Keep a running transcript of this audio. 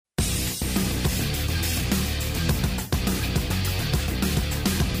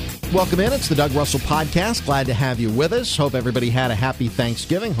Welcome in. It's the Doug Russell Podcast. Glad to have you with us. Hope everybody had a happy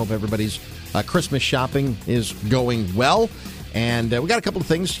Thanksgiving. Hope everybody's Christmas shopping is going well. And we got a couple of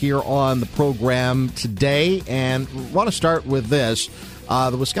things here on the program today. And want to start with this.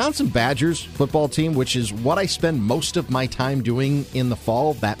 The Wisconsin Badgers football team, which is what I spend most of my time doing in the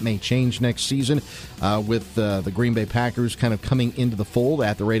fall. That may change next season with the Green Bay Packers kind of coming into the fold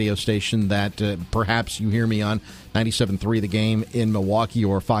at the radio station that perhaps you hear me on 97.3 The Game in Milwaukee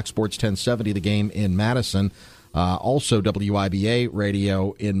or Fox Sports 1070 The Game in Madison. Also WIBA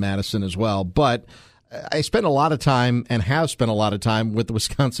radio in Madison as well. But I spend a lot of time and have spent a lot of time with the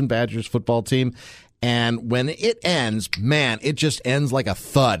Wisconsin Badgers football team. And when it ends, man, it just ends like a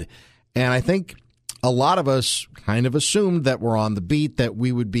thud. And I think a lot of us kind of assumed that we're on the beat, that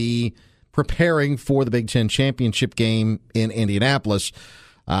we would be preparing for the Big Ten championship game in Indianapolis.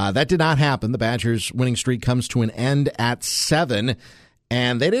 That did not happen. The Badgers' winning streak comes to an end at 7,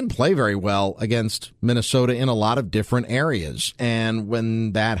 and they didn't play very well against Minnesota in a lot of different areas. And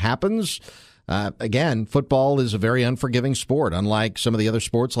when that happens, again, football is a very unforgiving sport, unlike some of the other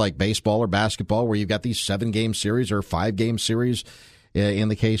sports like baseball or basketball, where you've got these 7-game series or 5-game series in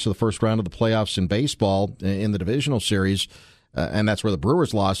the case of the first round of the playoffs in baseball in the divisional series, and that's where the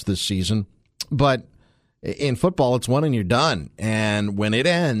Brewers lost this season. But in football, it's one and you're done. And when it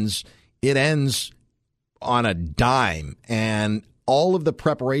ends on a dime. And all of the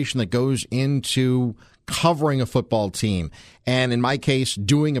preparation that goes into covering a football team, and in my case,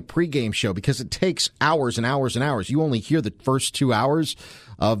 doing a pregame show, because it takes hours and hours and hours. You only hear the first 2 hours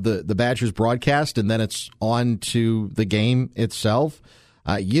of the Badgers broadcast, and then it's on to the game itself.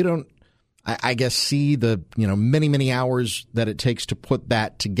 You don't, I guess, see the many, many hours that it takes to put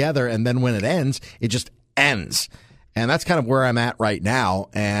that together, and then when it ends, it just ends. And that's kind of where I'm at right now,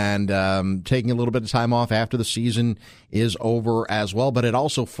 and taking a little bit of time off after the season is over as well. But it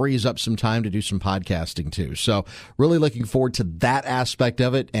also frees up some time to do some podcasting, too. So really looking forward to that aspect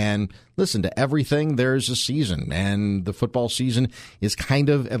of it. And listen, to everything, there's a season. And the football season is kind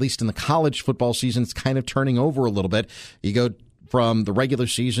of, at least in the college football season, it's kind of turning over a little bit. You go from the regular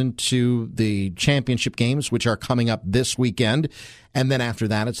season to the championship games, which are coming up this weekend. And then after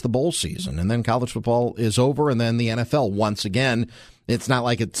that, it's the bowl season. And then college football is over. And then the NFL, once again, it's not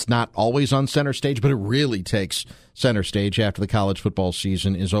like it's not always on center stage, but it really takes center stage after the college football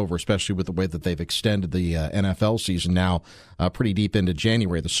season is over, especially with the way that they've extended the NFL season now pretty deep into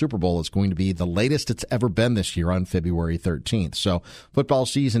January. The Super Bowl is going to be the latest it's ever been this year on February 13th. So football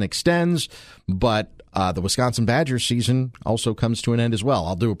season extends, but the Wisconsin Badgers season also comes to an end as well.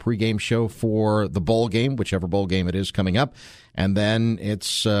 I'll do a pregame show for the bowl game, whichever bowl game it is coming up. And then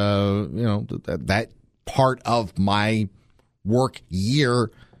it's, that part of my work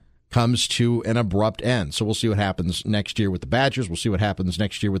year comes to an abrupt end. So we'll see what happens next year with the Badgers. We'll see what happens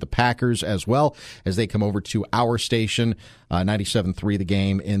next year with the Packers as well as they come over to our station, 97.3 The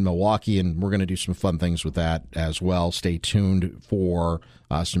Game in Milwaukee. And we're going to do some fun things with that as well. Stay tuned for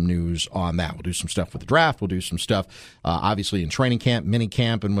some news on that. We'll do some stuff with the draft. We'll do some stuff, obviously, in training camp, mini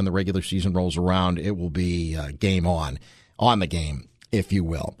camp, and when the regular season rolls around, it will be game on the game, if you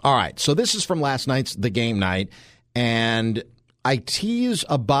will. All right, so this is from last night's The Game Night, and I tease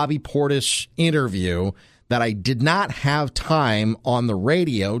a Bobby Portis interview that I did not have time on the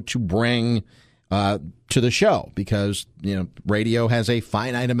radio to bring to the show because, radio has a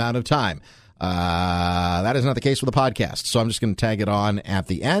finite amount of time. That is not the case with the podcast, so I'm just going to tag it on at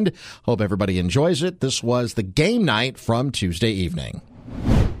the end. Hope everybody enjoys it. This was The Game Night from Tuesday evening.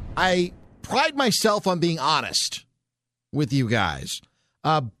 I pride myself on being honest with you guys.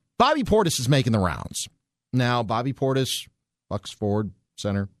 Bobby Portis is making the rounds. Now, Bobby Portis, Bucks forward,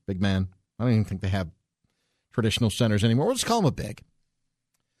 center, big man. I don't even think they have traditional centers anymore. We'll just call him a big.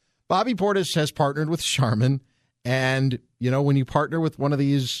 Bobby Portis has partnered with Charmin, and, when you partner with one of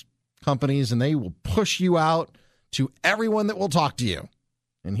these companies and they will push you out to everyone that will talk to you.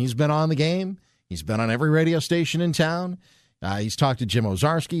 And he's been on the game. He's been on every radio station in town. He's talked to Jim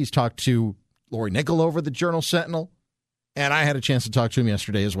Owczarski. He's talked to Lori Nickel over the Journal-Sentinel. And I had a chance to talk to him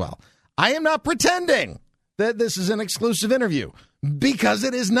yesterday as well. I am not pretending that this is an exclusive interview because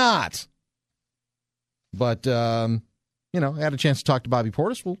it is not. But, I had a chance to talk to Bobby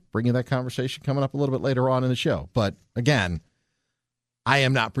Portis. We'll bring you that conversation coming up a little bit later on in the show. But, again, I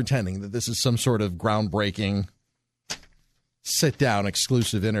am not pretending that this is some sort of groundbreaking sit-down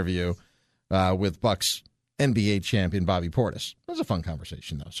exclusive interview with Bucks NBA champion Bobby Portis. It was a fun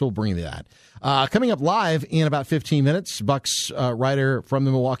conversation, though, so we'll bring you that. Coming up live in about 15 minutes, Bucks writer from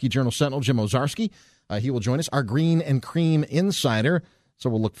the Milwaukee Journal-Sentinel, Jim Owczarski. He will join us, our Green and Cream insider, so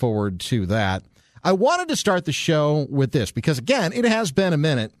we'll look forward to that. I wanted to start the show with this because, again, it has been a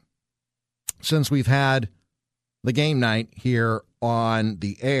minute since we've had the game night here on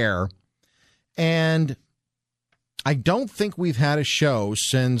the air. And I don't think we've had a show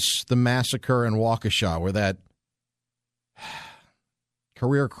since the massacre in Waukesha, where that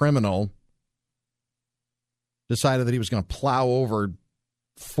career criminal decided that he was going to plow over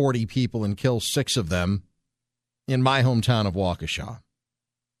 40 people and kill 6 of them in my hometown of Waukesha.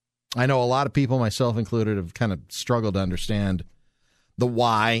 I know a lot of people, myself included, have kind of struggled to understand the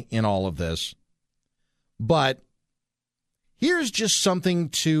why in all of this. But here's just something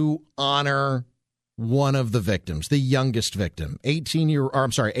to honor one of the victims, the youngest victim,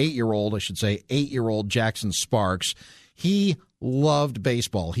 8-year-old Jackson Sparks. He loved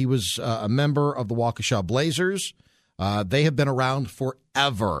baseball. He was a member of the Waukesha Blazers. They have been around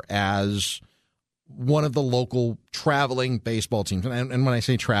forever as one of the local traveling baseball teams. And when I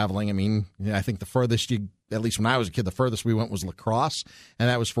say traveling, I mean, I think the furthest at least when I was a kid, the furthest we went was lacrosse, and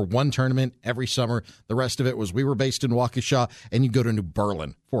that was for one tournament every summer. The rest of it was we were based in Waukesha, and you go to New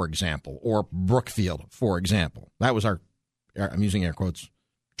Berlin, for example, or Brookfield, for example. That was our, I'm using air quotes,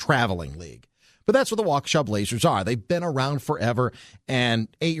 traveling league. But that's what the Waukesha Blazers are. They've been around forever, and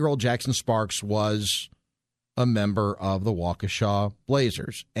 8-year-old Jackson Sparks was a member of the Waukesha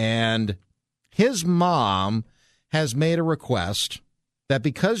Blazers. And his mom has made a request that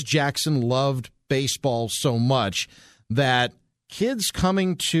because Jackson loved baseball so much, that kids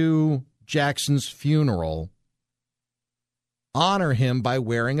coming to Jackson's funeral honor him by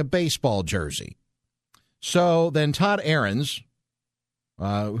wearing a baseball jersey. So then Todd Ahrens,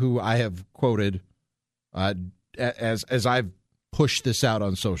 who I have quoted as I've pushed this out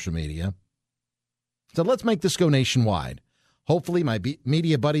on social media, said, let's make this go nationwide. Hopefully my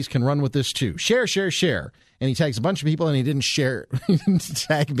media buddies can run with this too. Share, share, share. And he tags a bunch of people, and he didn't share, he didn't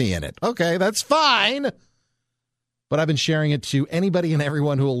tag me in it. Okay, that's fine. But I've been sharing it to anybody and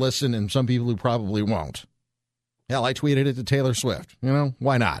everyone who will listen, and some people who probably won't. Hell, I tweeted it to Taylor Swift. You know,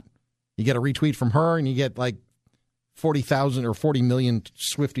 why not? You get a retweet from her, and you get like 40,000 or 40 million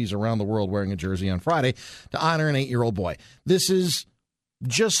Swifties around the world wearing a jersey on Friday to honor an 8-year-old boy. This is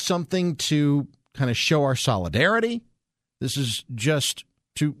just something to kind of show our solidarity. This is just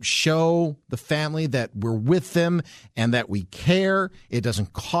to show the family that we're with them and that we care. It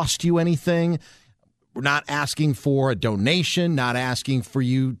doesn't cost you anything. We're not asking for a donation, not asking for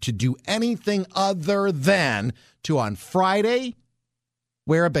you to do anything other than to, on Friday,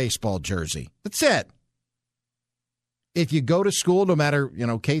 wear a baseball jersey. That's it. If you go to school, no matter,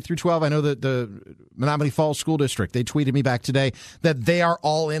 K through 12, I know that the Menominee Falls School District, they tweeted me back today that they are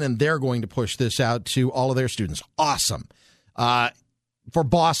all in and they're going to push this out to all of their students. Awesome. For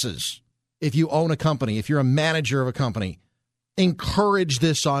bosses, if you own a company, if you're a manager of a company, encourage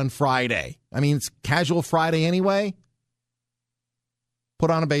this on Friday. I mean, it's casual Friday anyway.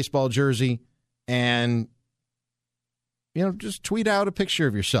 Put on a baseball jersey and, just tweet out a picture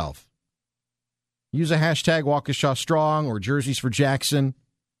of yourself. Use a hashtag Waukesha Strong or Jerseys for Jackson.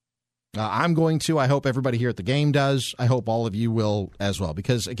 I'm going to. I hope everybody here at the game does. I hope all of you will as well.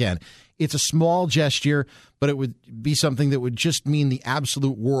 Because, again, it's a small gesture, but it would be something that would just mean the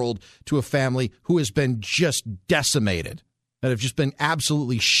absolute world to a family who has been just decimated, that have just been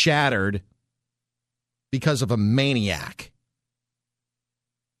absolutely shattered because of a maniac.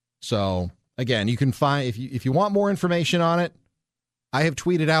 So, again, you can find, if you want more information on it, I have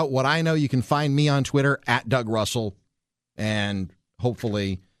tweeted out what I know. You can find me on Twitter at Doug Russell, and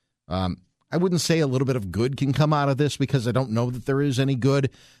hopefully I wouldn't say a little bit of good can come out of this, because I don't know that there is any good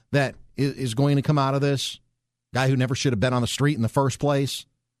that is going to come out of this. Guy who never should have been on the street in the first place,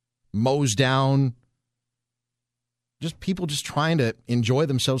 mows down just people just trying to enjoy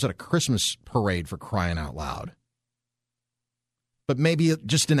themselves at a Christmas parade, for crying out loud. But maybe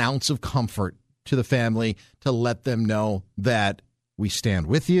just an ounce of comfort to the family to let them know that we stand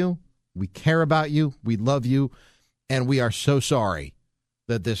with you, we care about you, we love you, and we are so sorry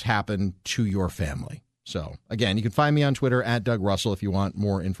that this happened to your family. So, again, you can find me on Twitter at Doug Russell if you want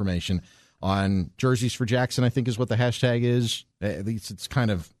more information on Jerseys for Jackson, I think is what the hashtag is. At least it's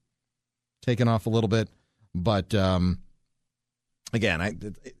kind of taken off a little bit. But,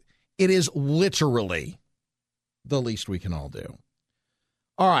 again, it is literally the least we can all do.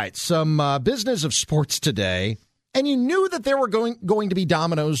 All right, some business of sports today. And you knew that there were going to be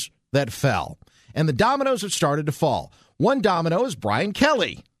dominoes that fell. And the dominoes have started to fall. One domino is Brian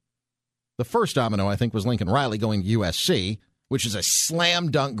Kelly. The first domino, I think, was Lincoln Riley going to USC, which is a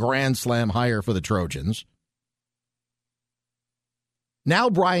slam dunk grand slam hire for the Trojans. Now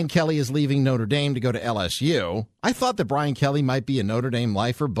Brian Kelly is leaving Notre Dame to go to LSU. I thought that Brian Kelly might be a Notre Dame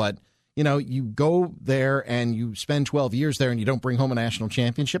lifer, but you go there and you spend 12 years there and you don't bring home a national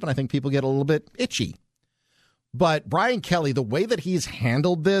championship, and I think people get a little bit itchy. But Brian Kelly, the way that he's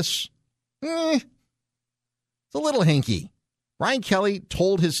handled this, it's a little hinky. Brian Kelly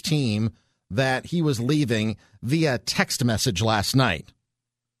told his team that he was leaving via text message last night.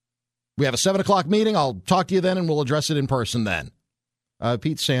 We have a 7 o'clock meeting. I'll talk to you then, and we'll address it in person then.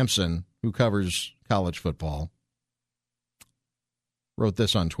 Pete Sampson, who covers college football, wrote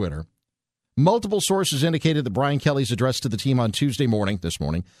this on Twitter. Multiple sources indicated that Brian Kelly's address to the team on this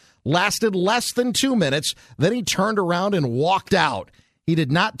morning, lasted less than 2 minutes. Then he turned around and walked out. He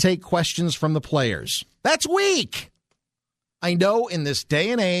did not take questions from the players. That's weak. I know in this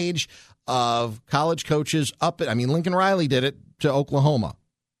day and age of college coaches Lincoln Riley did it to Oklahoma.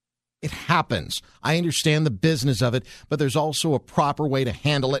 It happens. I understand the business of it, but there's also a proper way to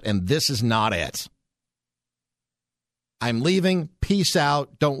handle it, and this is not it. I'm leaving. Peace out.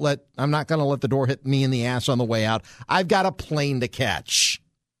 I'm not going to let the door hit me in the ass on the way out. I've got a plane to catch.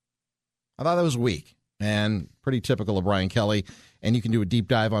 I thought that was weak and pretty typical of Brian Kelly. And you can do a deep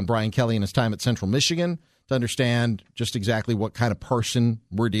dive on Brian Kelly and his time at Central Michigan to understand just exactly what kind of person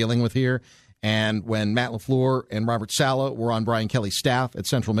we're dealing with here. And when Matt LaFleur and Robert Saleh were on Brian Kelly's staff at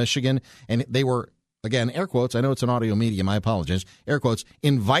Central Michigan, and they were, again, air quotes, I know it's an audio medium, I apologize, air quotes,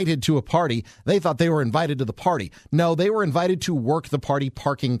 invited to a party, they thought they were invited to the party. No, they were invited to work the party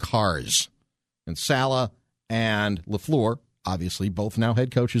parking cars. And Saleh and LaFleur, obviously both now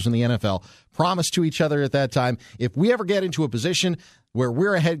head coaches in the NFL, promised to each other at that time, if we ever get into a position where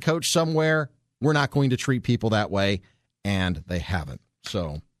we're a head coach somewhere, we're not going to treat people that way, and they haven't.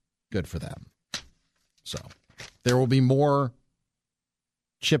 So, good for them. So, there will be more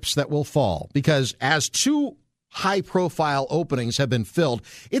chips that will fall, because as 2 high-profile openings have been filled,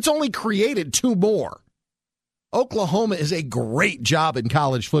 it's only created 2 more. Oklahoma is a great job in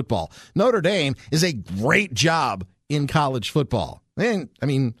college football. Notre Dame is a great job in college football. And,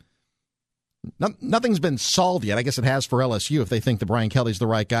 nothing's been solved yet. I guess it has for LSU if they think that Brian Kelly's the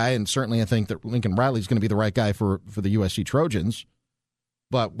right guy, and certainly I think that Lincoln Riley's going to be the right guy for the USC Trojans.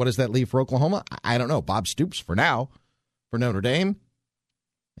 But what does that leave for Oklahoma? I don't know. Bob Stoops for now. For Notre Dame,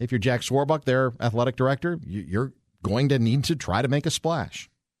 if you're Jack Swarbuck, their athletic director, you're going to need to try to make a splash.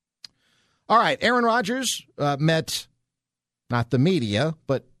 All right, Aaron Rodgers met not the media,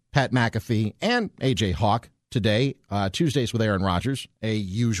 but Pat McAfee and A.J. Hawk today. Tuesdays with Aaron Rodgers, a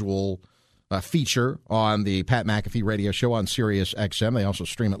usual feature on the Pat McAfee radio show on Sirius XM. They also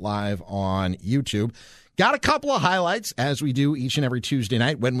stream it live on YouTube. Got a couple of highlights, as we do each and every Tuesday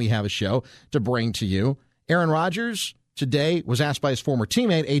night when we have a show to bring to you. Aaron Rodgers today was asked by his former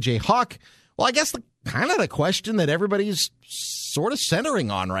teammate, A.J. Hawk. Well, I guess the question that everybody's sort of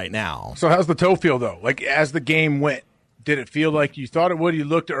centering on right now. So how's the toe feel, though? Like, as the game went, did it feel like you thought it would? You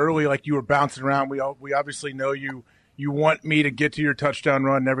looked early like you were bouncing around. We obviously know you want me to get to your touchdown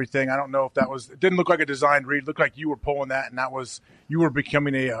run and everything. I don't know if that was – it didn't look like a designed read. It looked like you were pulling that, and that was – you were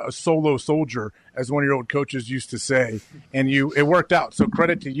becoming a solo soldier, as one of your old coaches used to say, and it worked out. So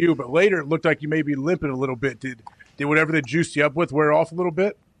credit to you. But later it looked like you may be limping a little bit. Did whatever they juiced you up with wear off a little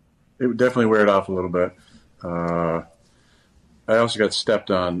bit? It would definitely wear it off a little bit. I also got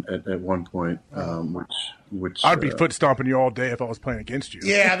stepped on at one point, which I'd be foot stomping you all day if I was playing against you.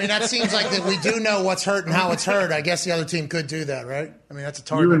 Yeah, that seems like that we do know what's hurt and how it's hurt. I guess the other team could do that, right? That's a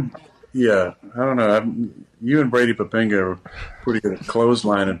target. I don't know. You and Brady Papinga are pretty good at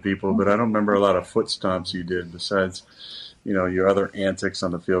clotheslining people, but I don't remember a lot of foot stomps you did besides, your other antics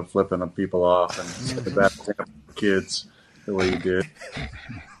on the field, flipping people off and the back kids the way you did.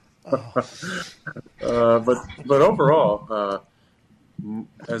 But overall,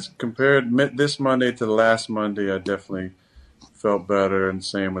 as compared this Monday to the last Monday, I definitely felt better, and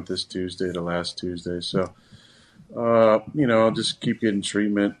same with this Tuesday to last Tuesday. So, I'll just keep getting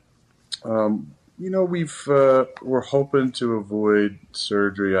treatment. We're hoping to avoid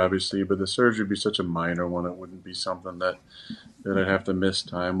surgery, obviously, but the surgery would be such a minor one. It wouldn't be something that I'd have to miss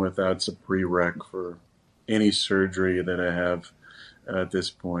time with. That's a prereq for any surgery that I have at this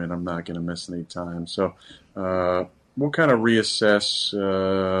point. I'm not going to miss any time. So we'll kind of reassess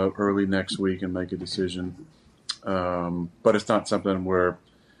early next week and make a decision. But it's not something where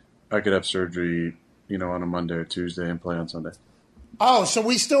I could have surgery, on a Monday or Tuesday and play on Sunday. Oh, so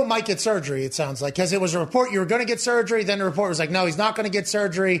we still might get surgery, it sounds like, because it was a report you were going to get surgery. Then the report was like, no, he's not going to get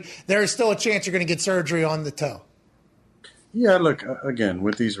surgery. There is still a chance you're going to get surgery on the toe. Yeah, look, again,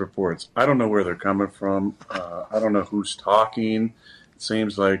 with these reports, I don't know where they're coming from. I don't know who's talking. It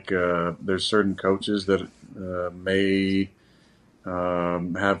seems like there's certain coaches that may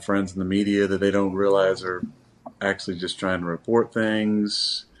have friends in the media that they don't realize are actually just trying to report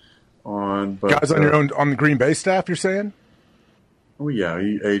things. on. But, guys on your own on the Green Bay staff, you're saying? Oh yeah,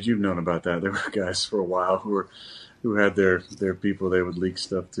 Age, you've known about that. There were guys for a while who had their people they would leak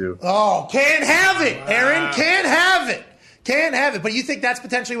stuff to. Oh, can't have it, Aaron. Can't have it. Can't have it. But you think that's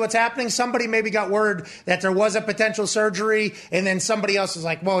potentially what's happening? Somebody maybe got word that there was a potential surgery, and then somebody else is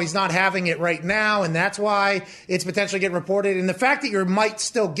like, well, he's not having it right now, and that's why it's potentially getting reported. And the fact that you might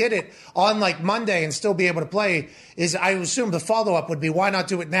still get it on like Monday and still be able to play is, I assume the follow-up would be, why not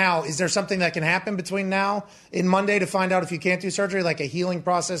do it now? Is there something that can happen between now and Monday to find out if you can't do surgery, like a healing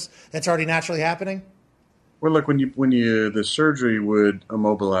process that's already naturally happening? Well, look, when the surgery would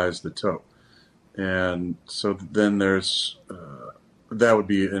immobilize the toe. And so then there's that would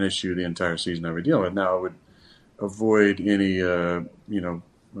be an issue the entire season I would deal with. Now it would avoid any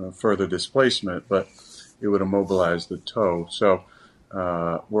further displacement, but it would immobilize the toe. So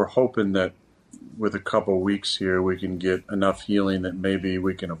we're hoping that with a couple weeks here we can get enough healing that maybe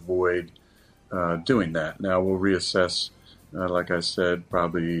we can avoid doing that. Now we'll reassess, like I said,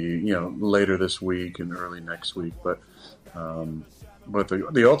 probably later this week and early next week, but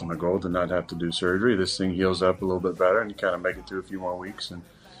the ultimate goal to not have to do surgery. This thing heals up a little bit better, and you kind of make it through a few more weeks, and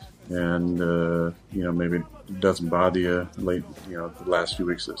maybe it doesn't bother you late, the last few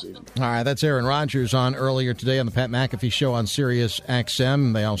weeks of the season. All right, that's Aaron Rodgers on earlier today on the Pat McAfee Show on Sirius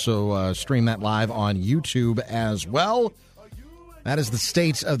XM. They also stream that live on YouTube as well. That is the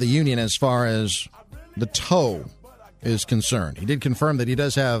state of the union as far as the toe is concerned. He did confirm that he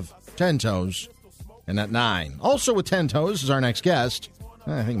does have 10 toes. And at 9. Also with 10 toes is our next guest.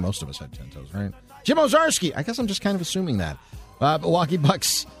 I think most of us had 10 toes, right? Jim Owczarski. I guess I'm just kind of assuming that. Milwaukee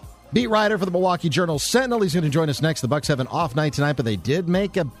Bucks beat writer for the Milwaukee Journal-Sentinel. He's going to join us next. The Bucks have an off night tonight, but they did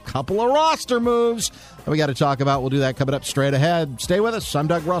make a couple of roster moves that we got to talk about. We'll do that coming up straight ahead. Stay with us. I'm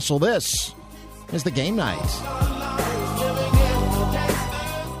Doug Russell. This is the Game Night.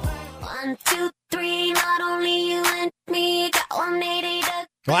 1, 2, 3, not only you and me, got 180 to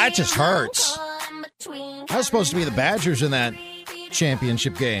well, that just hurts. I was supposed to be the Badgers in that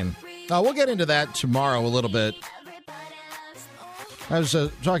championship game. We'll get into that tomorrow a little bit. I was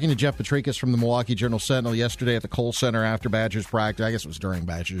talking to Jeff Petrikis from the Milwaukee Journal-Sentinel yesterday at the Kohl Center after Badgers practice. I guess it was during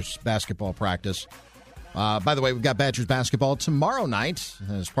Badgers basketball practice. By the way, we've got Badgers basketball tomorrow night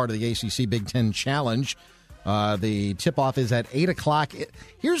as part of the ACC Big Ten Challenge. The tip-off is at 8 o'clock.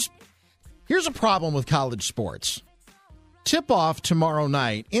 Here's a problem with college sports. Tip-off tomorrow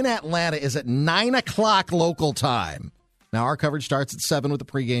night in Atlanta is at 9 o'clock local time. Now, our coverage starts at 7 with the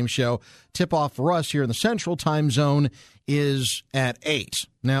pregame show. Tip-off for us here in the Central Time Zone is at 8.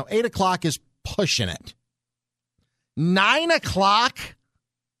 Now, 8 o'clock is pushing it. 9 o'clock?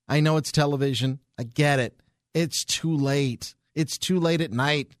 I know it's television. I get it. It's too late. It's too late at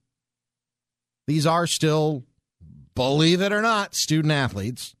night. These are still, believe it or not, student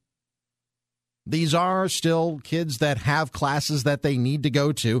athletes. These are still kids that have classes that they need to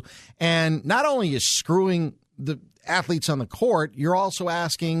go to. And not only is screwing the athletes on the court, you're also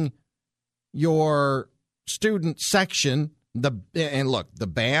asking your student section, and look, the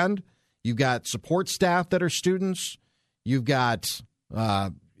band, you've got support staff that are students, you've got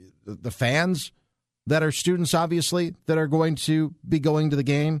the fans that are students, obviously, that are going to be going to the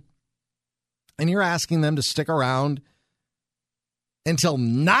game. And you're asking them to stick around until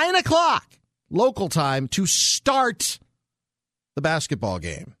 9 o'clock. Local time to start the basketball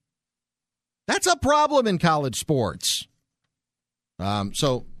game. That's a problem in college sports.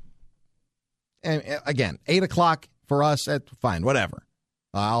 So, and again, 8 o'clock for us, fine, whatever.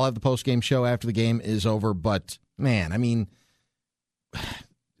 I'll have the post-game show after the game is over. But, man, I mean, there's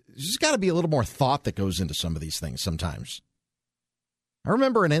just got to be a little more thought that goes into some of these things sometimes. I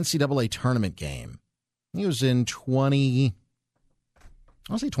remember an NCAA tournament game. It was in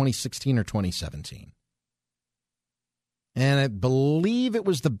 2016 or 2017. And I believe it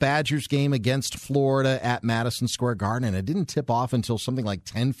was the Badgers game against Florida at Madison Square Garden, and it didn't tip off until something like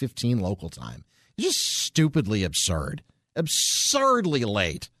 10:15 local time. It's just stupidly absurd. Absurdly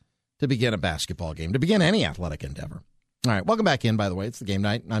late to begin a basketball game, to begin any athletic endeavor. All right, welcome back in, by the way. It's the Game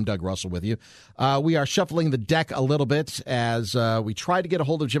Night. I'm Doug Russell with you. We are shuffling the deck a little bit as we try to get a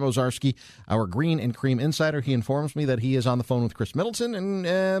hold of Jim Owczarski, our Green and Cream insider. He informs me that he is on the phone with Chris Middleton,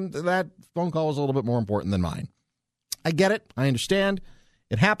 and that phone call is a little bit more important than mine. I get it. I understand.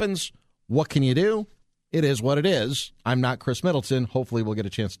 It happens. What can you do? It is what it is. I'm not Chris Middleton. Hopefully we'll get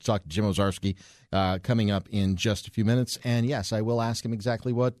a chance to talk to Jim Owczarski coming up in just a few minutes. And, yes, I will ask him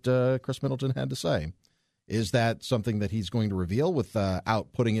exactly what Chris Middleton had to say. Is that something that he's going to reveal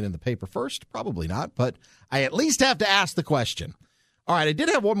without putting it in the paper first? Probably not, but I at least have to ask the question. All right, I did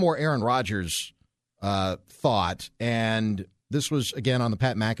have one more Aaron Rodgers thought, and This was, again, on the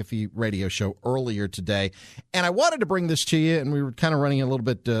Pat McAfee radio show earlier today. And I wanted to bring this to you, and we were kind of running a little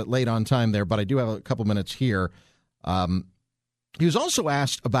bit late on time there, but I do have a couple minutes here. He was also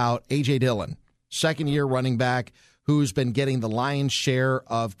asked about A.J. Dillon, second-year running back, who's been getting the lion's share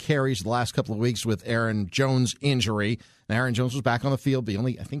of carries the last couple of weeks with Aaron Jones' injury. And Aaron Jones was back on the field, but he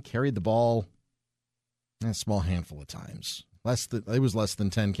only, I think, carried the ball a small handful of times. It was less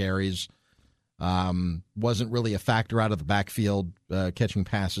than 10 carries. Wasn't really a factor out of the backfield catching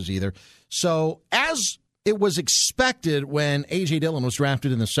passes either. So as it was expected when A.J. Dillon was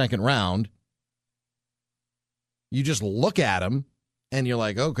drafted in the second round, you just look at him and you're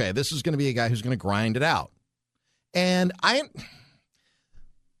like, okay, this is going to be a guy who's going to grind it out. And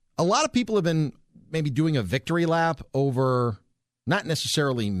a lot of people have been maybe doing a victory lap over not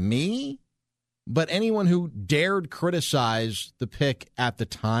necessarily me, but anyone who dared criticize the pick at the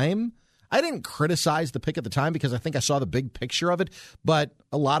time. I didn't criticize the pick at the time because I think I saw the big picture of it, but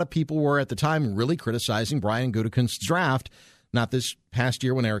a lot of people were at the time really criticizing Brian Gutekunst's draft, not this past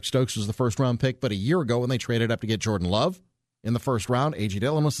year when Eric Stokes was the first-round pick, but a year ago when they traded up to get Jordan Love in the first round. A.J.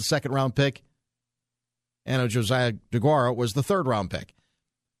 Dillon was the second-round pick, and Josiah DeGuara was the third-round pick.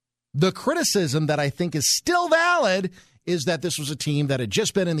 The criticism that I think is still valid is that this was a team that had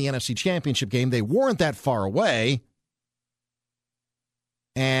just been in the NFC Championship game. They weren't that far away,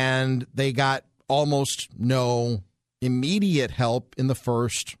 and they got almost no immediate help in the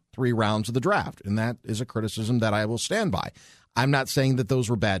first 3 rounds of the draft, and that is a criticism that I will stand by. I'm not saying that those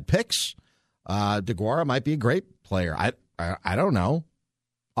were bad picks. DeGuara might be a great player. I don't know.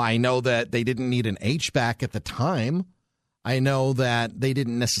 I know that they didn't need an H-back at the time. I know that they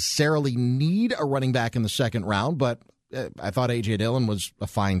didn't necessarily need a running back in the second round, but I thought A.J. Dillon was a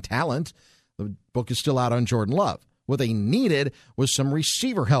fine talent. The book is still out on Jordan Love. What they needed was some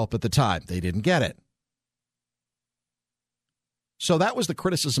receiver help at the time. They didn't get it. So that was the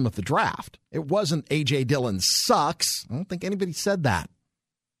criticism of the draft. It wasn't A.J. Dillon sucks. I don't think anybody said that.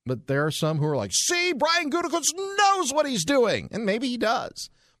 But there are some who are like, see, Brian Gutekunst knows what he's doing. And maybe he does.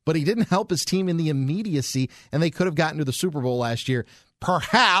 But he didn't help his team in the immediacy, and they could have gotten to the Super Bowl last year,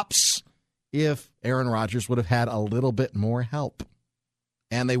 perhaps, if Aaron Rodgers would have had a little bit more help.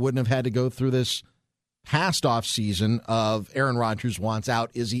 And they wouldn't have had to go through this past off season of Aaron Rodgers wants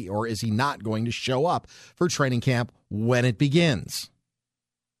out. Is he or is he not going to show up for training camp when it begins?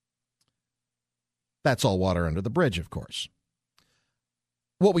 That's all water under the bridge, of course.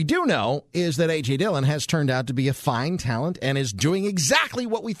 What we do know is that A.J. Dillon has turned out to be a fine talent and is doing exactly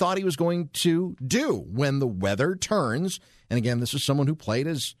what we thought he was going to do when the weather turns. And again, this is someone who played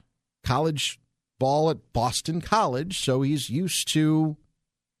his college ball at Boston College, so he's used to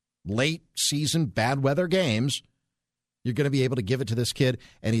late season bad weather games. You're going to be able to give it to this kid,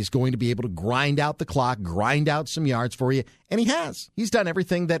 and he's going to be able to grind out the clock, grind out some yards for you, and he has. He's done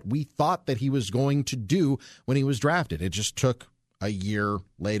everything that we thought that he was going to do when he was drafted. It just took a year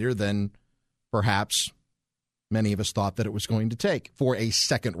later than perhaps many of us thought that it was going to take for a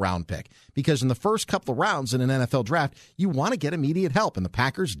second-round pick. Because in the first couple of rounds in an NFL draft, you want to get immediate help, and the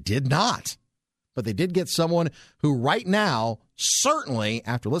Packers did not. But they did get someone who right now, certainly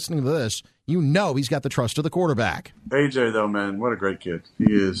after listening to this, you know he's got the trust of the quarterback. AJ, though, man, what a great kid. He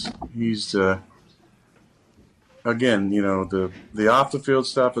is. He's, again, you know, the off-the-field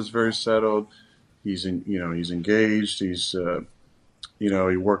stuff is very settled. He's engaged. He's, he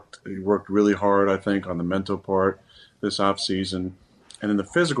worked really hard, I think, on the mental part this offseason. And then the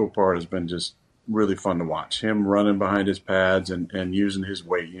physical part has been just really fun to watch. Him running behind his pads and using his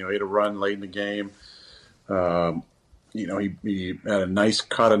weight. You know, he had a run late in the game. He had a nice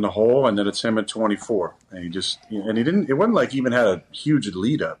cut in the hole, and then it's him at 24. And it wasn't like he even had a huge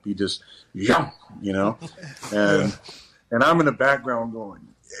lead up. He just, and I'm in the background going,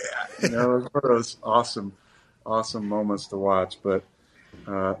 yeah, it was one of those awesome moments to watch. But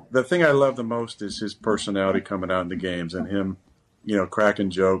the thing I love the most is his personality coming out in the games and him, cracking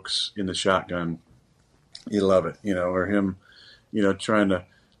jokes in the shotgun. You love it, or him, trying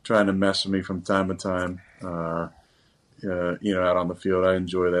to mess with me from time to time, out on the field. I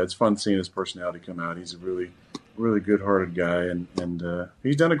enjoy that. It's fun seeing his personality come out. He's a really, really good-hearted guy, and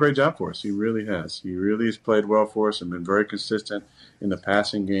he's done a great job for us. He really has. He really has played well for us and been very consistent in the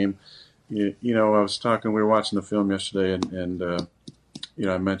passing game. I was talking, we were watching the film yesterday, and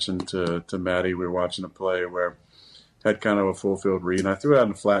I mentioned to Maddie, we were watching a play where had kind of a full field read, and I threw it out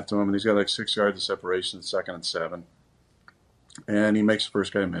in the flat to him, and he's got like 6 yards of separation, 2nd and 7. And he makes the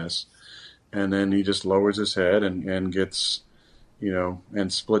first guy miss. And then he just lowers his head and gets,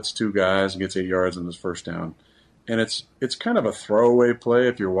 and splits 2 guys and gets 8 yards on his first down. And it's kind of a throwaway play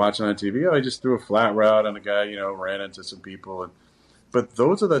if you're watching on TV. Oh, he just threw a flat route and a guy, ran into some people. But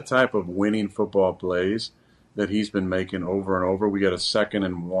those are the type of winning football plays that he's been making over and over. We got a 2nd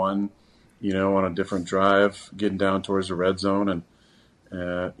and 1, on a different drive, getting down towards the red zone. And,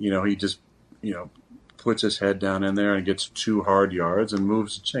 he just, puts his head down in there and gets 2 hard yards and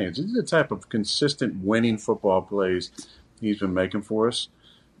moves the chains. These are the type of consistent winning football plays he's been making for us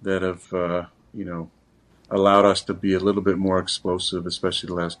that have, allowed us to be a little bit more explosive, especially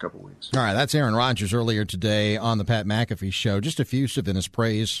the last couple of weeks. All right, that's Aaron Rodgers earlier today on the Pat McAfee Show, just effusive in his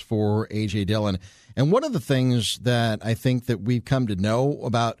praise for A.J. Dillon. And one of the things that I think that we've come to know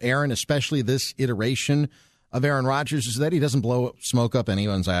about Aaron, especially this iteration of Aaron Rodgers, is that he doesn't blow smoke up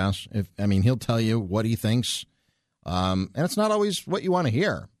anyone's ass. He'll tell you what he thinks, and it's not always what you want to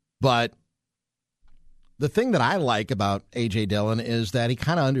hear. But the thing that I like about A.J. Dillon is that he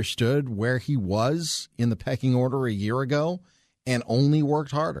kind of understood where he was in the pecking order a year ago and only worked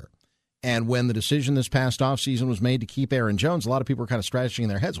harder. And when the decision this past offseason was made to keep Aaron Jones, a lot of people were kind of scratching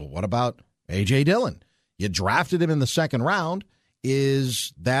their heads. Well, what about A.J. Dillon? You drafted him in the 2nd round.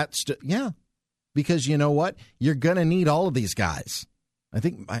 Is that yeah, because you know what? You're going to need all of these guys. I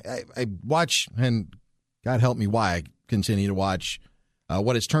think I watch, and God help me why I continue to watch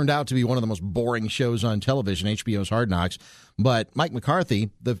what has turned out to be one of the most boring shows on television, HBO's Hard Knocks. But Mike McCarthy,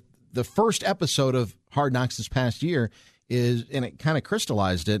 the first episode of Hard Knocks this past year is, and it kind of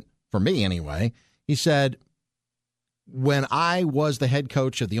crystallized it, for me anyway, he said, when I was the head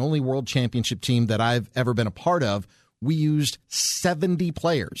coach of the only world championship team that I've ever been a part of, we used 70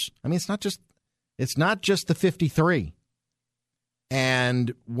 players. I mean, it's not just the 53.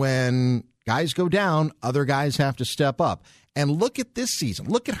 And when guys go down, other guys have to step up. And look at this season.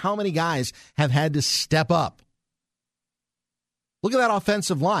 Look at how many guys have had to step up. Look at that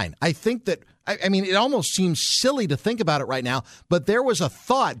offensive line. I think that, it almost seems silly to think about it right now, but there was a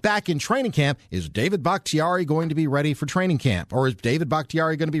thought back in training camp, is David Bakhtiari going to be ready for training camp? Or is David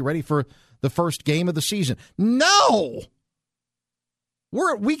Bakhtiari going to be ready for the first game of the season? No!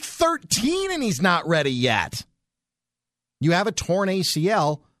 We're at week 13 and he's not ready yet. You have a torn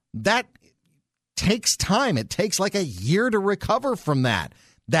ACL. That takes time. It takes like a year to recover from that.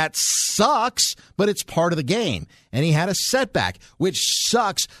 That sucks, but it's part of the game. And he had a setback, which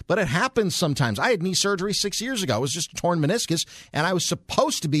sucks, but it happens sometimes. I had knee surgery 6 years ago. It was just a torn meniscus, and I was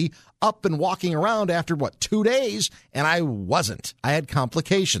supposed to be up and walking around after, 2 days, and I wasn't. I had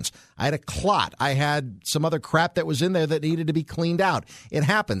complications. I had a clot. I had some other crap that was in there that needed to be cleaned out. It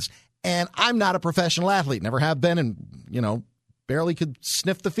happens. And I'm not a professional athlete. Never have been, and, barely could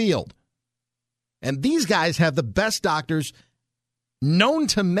sniff the field. And these guys have the best doctors known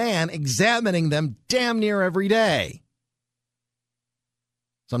to man examining them damn near every day.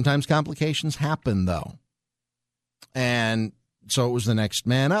 Sometimes complications happen, though. And so it was the next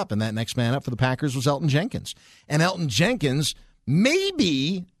man up, and that next man up for the Packers was Elton Jenkins. And Elton Jenkins,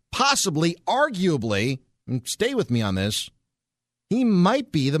 maybe, possibly, arguably, and stay with me on this, he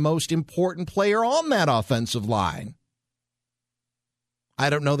might be the most important player on that offensive line. I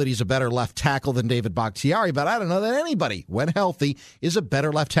don't know that he's a better left tackle than David Bakhtiari, but I don't know that anybody, when healthy, is a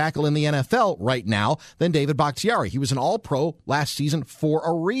better left tackle in the NFL right now than David Bakhtiari. He was an All-Pro last season for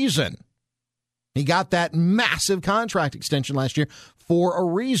a reason. He got that massive contract extension last year for a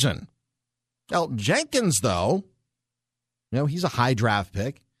reason. Elton Jenkins, though, he's a high draft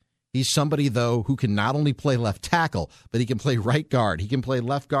pick. He's somebody, though, who can not only play left tackle, but he can play right guard. He can play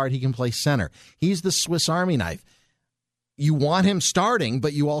left guard. He can play center. He's the Swiss Army knife. You want him starting,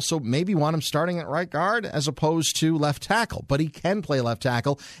 but you also maybe want him starting at right guard as opposed to left tackle. But he can play left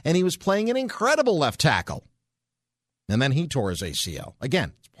tackle, and he was playing an incredible left tackle. And then he tore his ACL.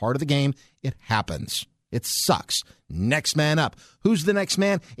 Again, it's part of the game. It happens. It sucks. Next man up. Who's the next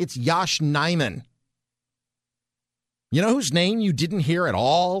man? It's Josh Nijman. You know whose name you didn't hear at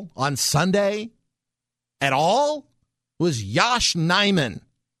all on Sunday? At all? Was Josh Nijman.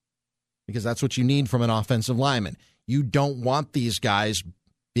 Because that's what you need from an offensive lineman. You don't want these guys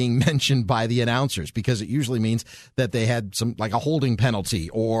being mentioned by the announcers because it usually means that they had like a holding penalty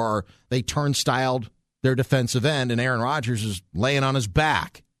or they turnstiled their defensive end and Aaron Rodgers is laying on his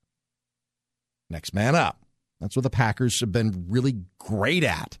back. Next man up. That's what the Packers have been really great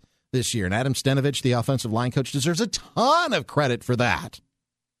at this year. And Adam Stenavich, the offensive line coach, deserves a ton of credit for that.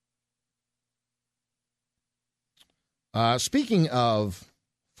 Speaking of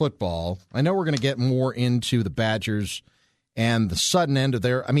football, I know we're going to get more into the Badgers and the sudden end of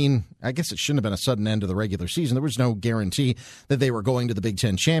their, I guess it shouldn't have been a sudden end of the regular season. There was no guarantee that they were going to the Big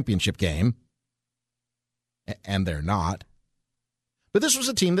Ten championship game, and they're not. But this was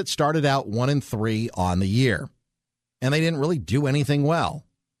a team that started out 1-3 on the year. and they didn't really do anything well.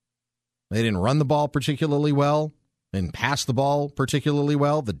 They didn't run the ball particularly well, didn't pass the ball particularly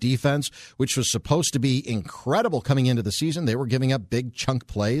well. The defense, which was supposed to be incredible coming into the season, they were giving up big chunk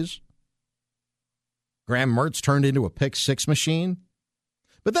plays. Graham Mertz turned into a pick-six machine.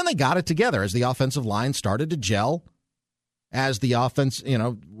 But then they got it together as the offensive line started to gel, as the offense,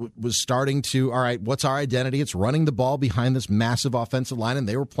 was starting to, all right, what's our identity? It's running the ball behind this massive offensive line, and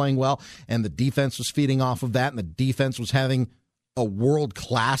they were playing well, and the defense was feeding off of that, and the defense was having a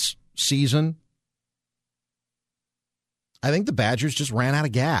world-class season. I think the Badgers just ran out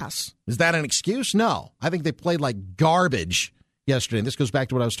of gas. Is that an excuse? No. I think they played like garbage yesterday. And this goes back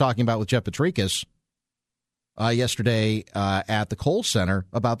to what I was talking about with Jeff Petrikis yesterday at the Kohl Center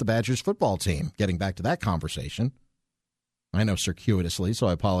about the Badgers football team. Getting back to that conversation. I know circuitously, so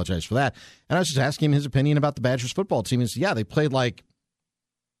I apologize for that. And I was just asking him his opinion about the Badgers football team. Is they played like,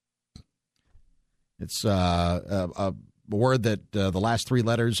 it's a word that the last three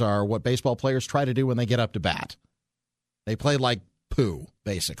letters are what baseball players try to do when they get up to bat. They played like poo,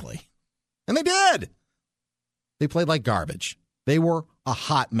 basically. And they did. They played like garbage. They were a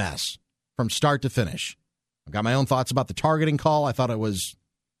hot mess from start to finish. I've got my own thoughts about the targeting call. I thought it was,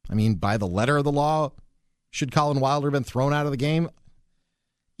 by the letter of the law, should Colin Wilder have been thrown out of the game?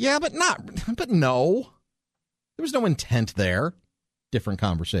 Yeah, but no. There was no intent there. Different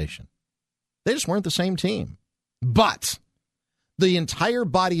conversation. They just weren't the same team. But the entire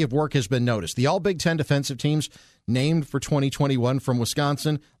body of work has been noticed. The all Big Ten defensive teams named for 2021 from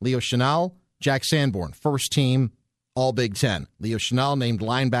Wisconsin, Leo Chenal, Jack Sanborn, first team all Big Ten. Leo Chenal named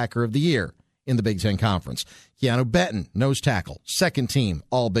linebacker of the year in the Big Ten Conference. Keanu Benton, nose tackle, second team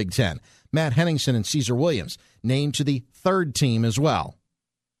all Big Ten. Matt Henningsen and Caesar Williams named to the third team as well.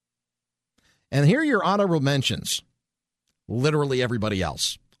 And here are your honorable mentions. Literally everybody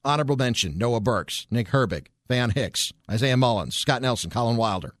else. Honorable mention, Noah Burks, Nick Herbig, Van Hicks, Isaiah Mullins, Scott Nelson, Colin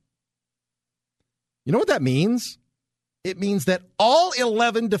Wilder. You know what that means? It means that all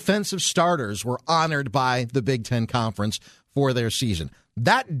 11 defensive starters were honored by the Big Ten Conference for their season.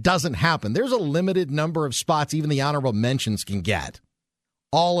 That doesn't happen. There's a limited number of spots even the honorable mentions can get.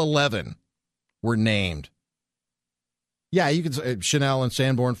 All 11 were named. Yeah, you can say Chanel and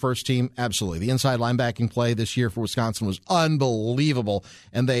Sanborn first team, absolutely. The inside linebacking play this year for Wisconsin was unbelievable,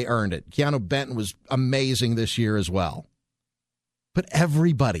 and they earned it. Keanu Benton was amazing this year as well. But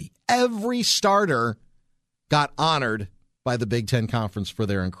everybody, every starter got honored by the Big Ten Conference for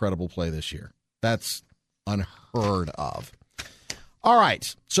their incredible play this year. That's unheard of. All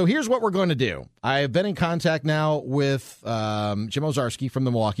right, so here's what we're going to do. I've been in contact now with Jim Owczarski from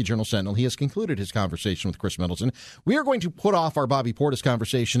the Milwaukee Journal-Sentinel. He has concluded his conversation with Chris Middleton. We are going to put off our Bobby Portis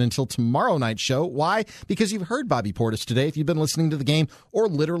conversation until tomorrow night's show. Why? Because you've heard Bobby Portis today if you've been listening to the game or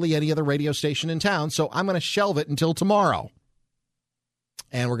literally any other radio station in town, so I'm going to shelve it until tomorrow.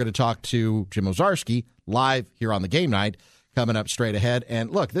 And we're going to talk to Jim Owczarski live here on the game night coming up straight ahead.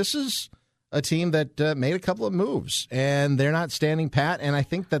 And look, this is a team that made a couple of moves, and they're not standing pat, and I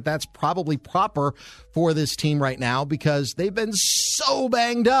think that that's probably proper for this team right now because they've been so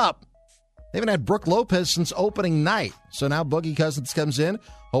banged up. They haven't had Brook Lopez since opening night, so now Boogie Cousins comes in.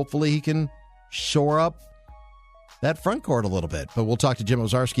 Hopefully he can shore up that front court a little bit, but we'll talk to Jim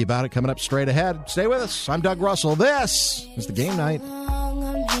Owczarski about it coming up straight ahead. Stay with us. I'm Doug Russell. This is the Game Night.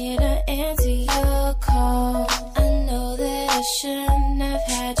 I'm here to answer your call. I know that I shouldn't have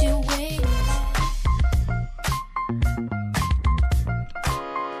had you wait.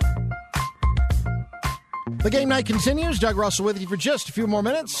 The Game Night continues. Doug Russell with you for just a few more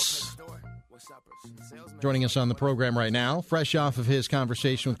minutes. Joining us on the program right now, fresh off of his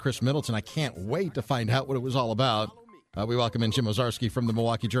conversation with Chris Middleton. I can't wait to find out what it was all about. We welcome in Jim Owczarski from the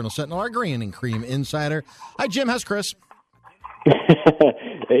Milwaukee Journal-Sentinel, our Green and Cream insider. Hi, Jim. How's Chris?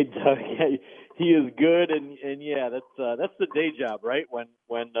 Hey, Doug. Yeah, he is good, and yeah, that's the day job, right? When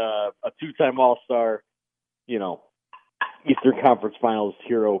a two-time All-Star, Eastern Conference Finals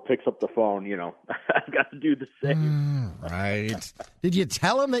hero picks up the phone, I've got to do the same. Right. Did you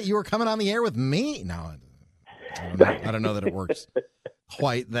tell him that you were coming on the air with me? No, I don't know that it works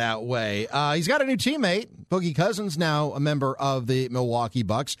quite that way. He's got a new teammate, Boogie Cousins, now a member of the Milwaukee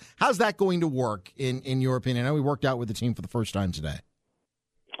Bucks. How's that going to work, in your opinion? I know we worked out with the team for the first time today.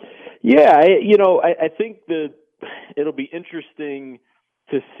 Yeah, I think that it'll be interesting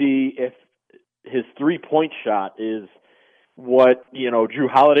to see if his three-point shot is what, Drew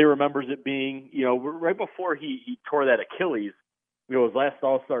Holiday remembers it being. Right before he tore that Achilles, his last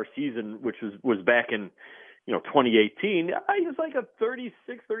All-Star season, which was back in, 2018, he was like a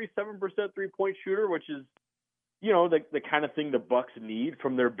 36-37% three-point shooter, which is, the kind of thing the Bucks need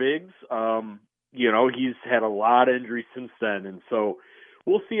from their bigs. he's had a lot of injuries since then. And so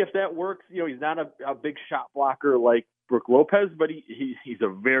we'll see if that works. He's not a big shot blocker like Brook Lopez, but he's a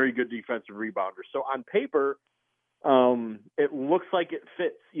very good defensive rebounder. So on paper, it looks like it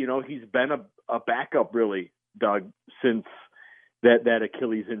fits. He's been a backup really, Doug, since that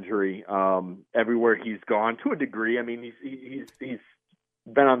Achilles injury. Everywhere he's gone to a degree. I mean, he's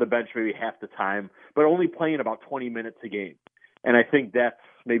been on the bench maybe half the time, but only playing about 20 minutes a game. And I think that's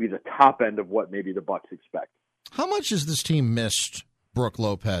maybe the top end of what maybe the Bucks expect. How much has this team missed Brook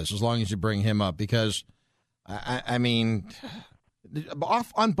Lopez, as long as you bring him up? Because, I mean,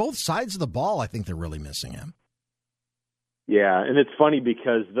 on both sides of the ball, I think they're really missing him. Yeah, and it's funny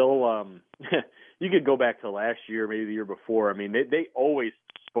because they'll you could go back to last year, maybe the year before. I mean, they always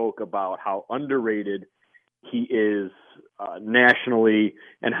spoke about how underrated he is nationally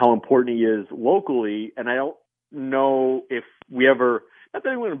and how important he is locally. And I don't know if we ever, not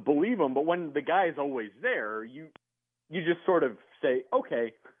that we wouldn't believe him, but when the guy is always there, you just sort of say,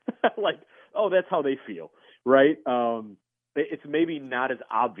 okay, like, oh, that's how they feel, right? It's maybe not as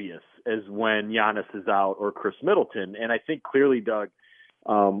obvious as when Giannis is out or Chris Middleton. And I think clearly, Doug,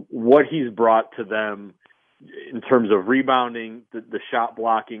 what he's brought to them in terms of rebounding, the shot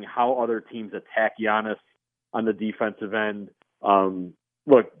blocking, how other teams attack Giannis on the defensive end.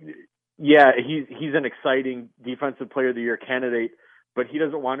 Look, yeah, he's an exciting defensive player of the year candidate, but he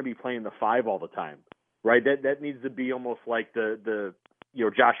doesn't want to be playing the 5 all the time, right? That needs to be almost like the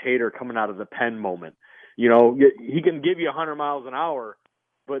Josh Hader coming out of the pen moment. He can give you 100 miles an hour,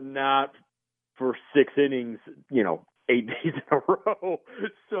 but not for 6 innings, 8 days in a row.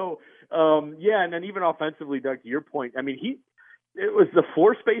 So, and then even offensively, Doug, to your point, I mean, it was the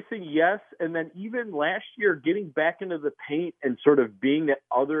floor spacing, yes, and then even last year getting back into the paint and sort of being that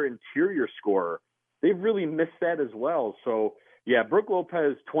other interior scorer, they've really missed that as well. So, yeah, Brook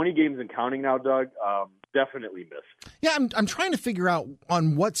Lopez, 20 games and counting now, Doug, definitely missed. Yeah, I'm trying to figure out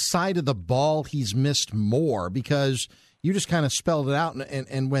on what side of the ball he's missed more, because you just kind of spelled it out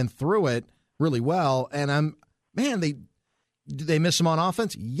and went through it really well. And do they miss him on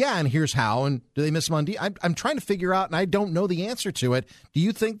offense? Yeah, and here's how. And do they miss him on defense? I'm trying to figure out, and I don't know the answer to it. Do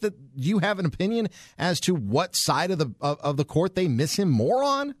you think that you have an opinion as to what side of the court they miss him more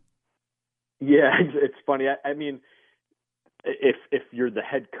on? Yeah, it's funny. I mean, if you're the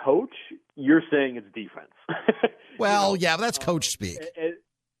head coach, you're saying it's defense. Well, yeah, but that's coach speak.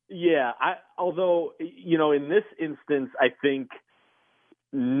 Although in this instance, I think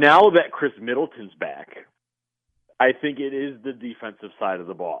now that Chris Middleton's back, I think it is the defensive side of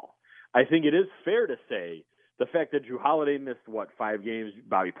the ball. I think it is fair to say the fact that Jrue Holiday missed, 5 games,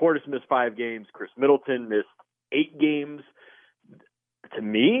 Bobby Portis missed 5 games, Chris Middleton missed 8 games. To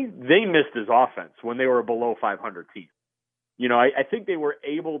me, they missed his offense when they were a below 500 team. I think they were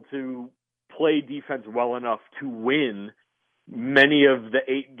able to play defense well enough to win many of the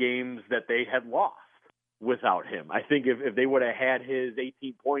 8 games that they had lost without him. I think if they would have had his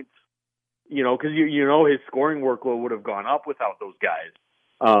 18 points, because his scoring workload would have gone up without those guys.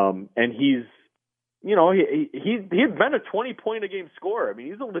 And he's, he had been a 20-point a game scorer. I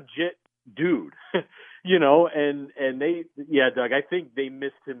mean, he's a legit dude, and they, Doug, I think they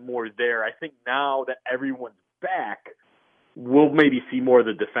missed him more there. I think now that everyone's back, we'll maybe see more of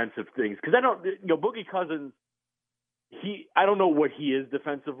the defensive things. Because Boogie Cousins, I don't know what he is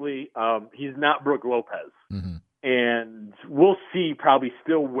defensively. He's not Brook Lopez. Mm-hmm. And we'll see probably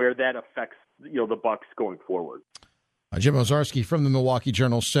still where that affects, the Bucks going forward. Jim Owczarski from the Milwaukee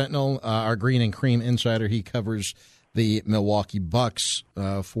Journal-Sentinel, our green and cream insider. He covers the Milwaukee Bucks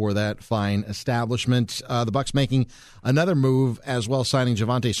for that fine establishment. The Bucks making another move as well, signing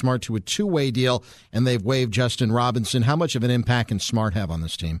Javonte Smart to a 2-way deal, and they've waived Justin Robinson. How much of an impact can Smart have on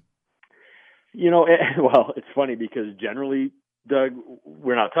this team? Well, it's funny because generally, Doug,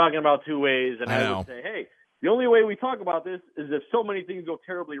 we're not talking about 2 ways, and I would say, hey, the only way we talk about this is if so many things go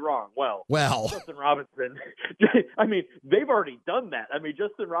terribly wrong. Well, Justin Robinson, I mean, they've already done that. I mean,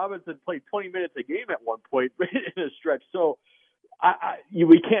 Justin Robinson played 20 minutes a game at one point in a stretch. So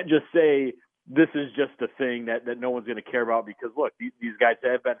we can't just say this is just a thing that no one's going to care about because, look, these guys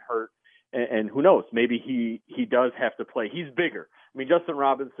have been hurt, and who knows, maybe he does have to play. He's bigger. I mean, Justin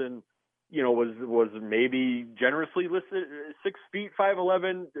Robinson, was maybe generously listed 6 feet,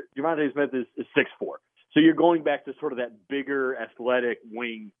 5'11". Javonte Smith is 6'4". So you're going back to sort of that bigger athletic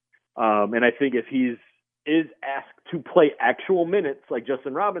wing. And I think if is asked to play actual minutes like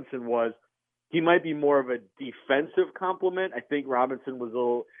Justin Robinson was, he might be more of a defensive complement. I think Robinson was a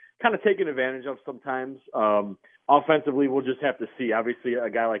little kind of taken advantage of sometimes. Offensively, we'll just have to see. Obviously, a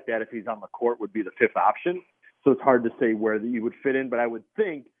guy like that, if he's on the court, would be the 5th option. So it's hard to say where you would fit in. But I would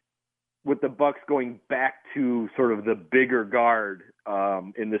think with the Bucks going back to sort of the bigger guard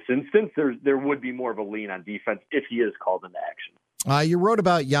in this instance, there would be more of a lean on defense if he is called into action. You wrote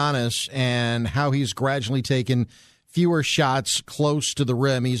about Giannis and how he's gradually taken fewer shots close to the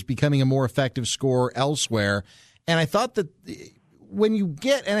rim. He's becoming a more effective scorer elsewhere. And I thought that when you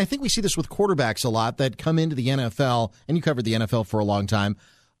get, and I think we see this with quarterbacks a lot that come into the NFL, and you covered the NFL for a long time,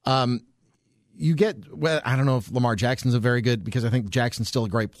 you get, well, I don't know if Lamar Jackson's a very good, because I think Jackson's still a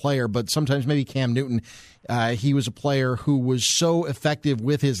great player, but sometimes maybe Cam Newton, he was a player who was so effective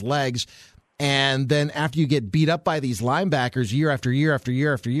with his legs. And then after you get beat up by these linebackers year after year after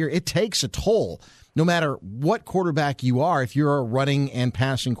year after year, it takes a toll. No matter what quarterback you are, if you're a running and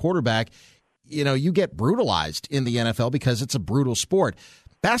passing quarterback, you get brutalized in the NFL because it's a brutal sport.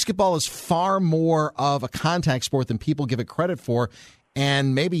 Basketball is far more of a contact sport than people give it credit for.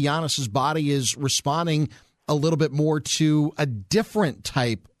 And maybe Giannis's body is responding a little bit more to a different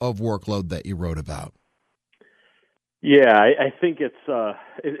type of workload that you wrote about. Yeah, I think it's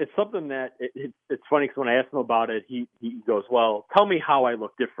something that it's funny because when I asked him about it, he goes, "Well, tell me how I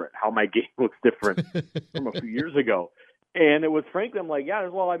look different, how my game looks different from a few years ago." And it was frankly, I'm like, yeah,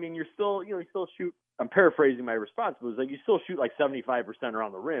 well, I mean, you still shoot. I'm paraphrasing my response, but it was like you still shoot like 75%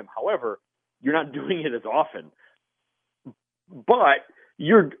 around the rim. However, you're not doing it as often. But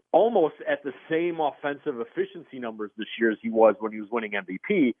you're almost at the same offensive efficiency numbers this year as he was when he was winning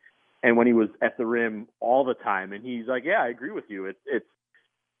MVP and when he was at the rim all the time. And he's like, yeah, I agree with you. It's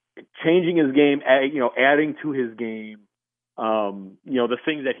changing his game, adding to his game. The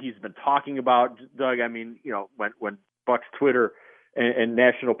things that he's been talking about, Doug. I mean, when Bucks Twitter and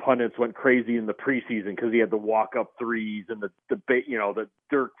national pundits went crazy in the preseason because he had the walk-up threes and the debate, the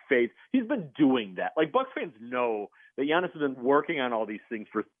Dirk fades. He's been doing that. Like, Bucks fans know that Giannis has been working on all these things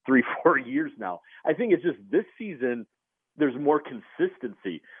for 3-4 years now. I think it's just this season there's more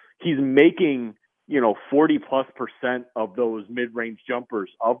consistency. He's making, 40+% of those mid-range jumpers,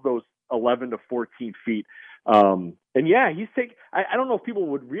 of those 11 to 14 feet. And yeah, I don't know if people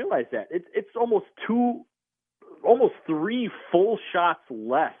would realize that. It's almost 3 full shots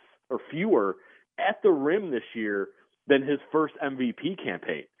less or fewer at the rim this year than his first MVP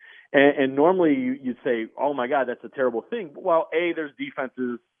campaign. And normally you'd say, oh my God, that's a terrible thing. Well, A, there's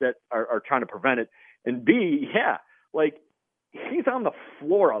defenses that are trying to prevent it. And B, yeah, like he's on the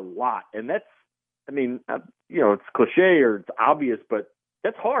floor a lot. And that's, I mean, it's cliche or it's obvious, but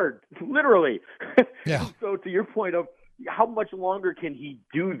that's hard, literally. Yeah. So to your point of how much longer can he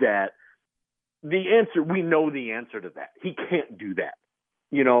do that? We know the answer to that. He can't do that.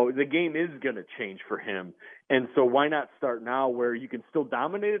 The game is going to change for him. And so why not start now where you can still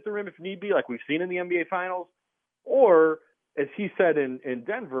dominate at the rim if need be, like we've seen in the NBA Finals? Or, as he said in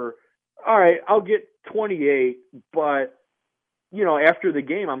Denver, all right, I'll get 28, but, after the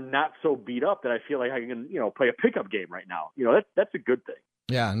game, I'm not so beat up that I feel like I can, play a pickup game right now. That's a good thing.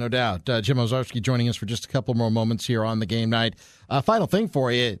 Yeah, no doubt. Jim Owczarski joining us for just a couple more moments here on the game night. Final thing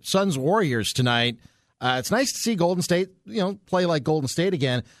for you, Suns-Warriors tonight. It's nice to see Golden State, play like Golden State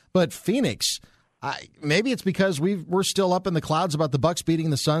again. But Phoenix, maybe it's because we're still up in the clouds about the Bucks beating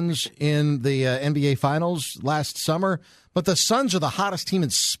the Suns in the NBA Finals last summer. But the Suns are the hottest team in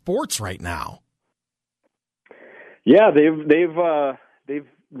sports right now. Yeah, they've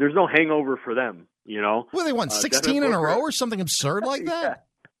there's no hangover for them. Well, they won 16 in a row or something absurd like that.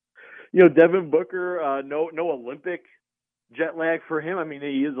 Yeah. Devin Booker, no Olympic jet lag for him. I mean,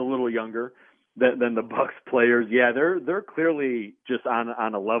 he is a little younger than the Bucks players. Yeah, they're clearly just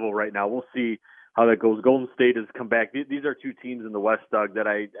on a level right now. We'll see how that goes. Golden State has come back. These are two teams in the West, Doug, that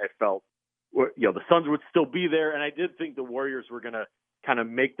I felt, the Suns would still be there, and I did think the Warriors were going to kind of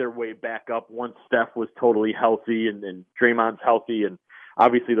make their way back up once Steph was totally healthy and Draymond's healthy, and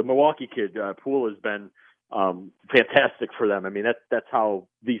obviously the Milwaukee kid, Poole, has been fantastic for them. I mean, that's how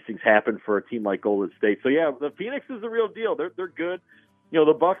these things happen for a team like Golden State. So yeah, the Phoenix is the real deal. They're good.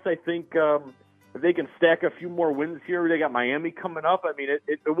 The Bucks, I think, if they can stack a few more wins here, they got Miami coming up. I mean,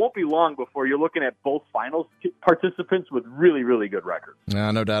 it won't be long before you're looking at both finals participants with really, really good records.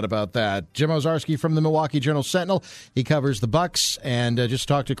 No doubt about that. Jim Owczarski from the Milwaukee Journal-Sentinel. He covers the Bucks and just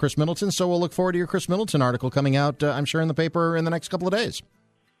talked to Chris Middleton. So we'll look forward to your Chris Middleton article coming out, I'm sure, in the paper in the next couple of days.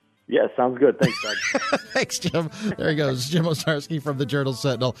 Yeah, sounds good. Thanks, Doug. Thanks, Jim. There he goes, Jim Owczarski from the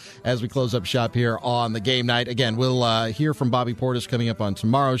Journal-Sentinel as we close up shop here on the game night. Again, we'll hear from Bobby Portis coming up on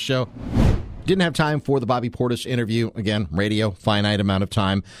tomorrow's show. Didn't have time for the Bobby Portis interview. Again, radio, finite amount of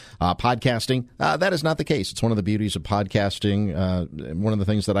time. Podcasting, that is not the case. It's one of the beauties of podcasting, one of the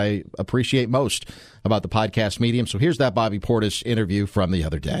things that I appreciate most about the podcast medium. So here's that Bobby Portis interview from the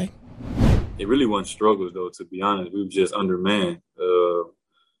other day. It really wasn't struggles, though, to be honest. We were just undermanned.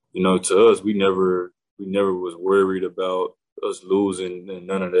 to us, we never was worried about us losing and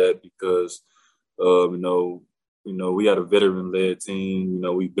none of that because, we had a veteran-led team.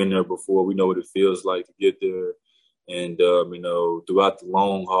 We've been there before. We know what it feels like to get there. And, throughout the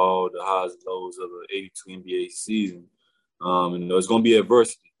long haul, the highs and lows of an 82 NBA season, it's going to be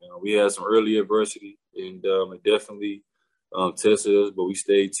adversity. We had some early adversity, and it definitely tested us, but we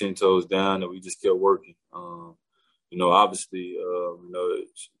stayed 10 toes down, and we just kept working. Obviously,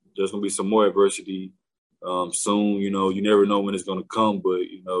 there's going to be some more adversity soon. You never know when it's going to come, but,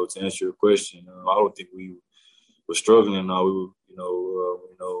 to answer your question, I don't think we were struggling.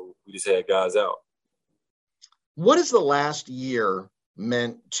 We just had guys out. What has the last year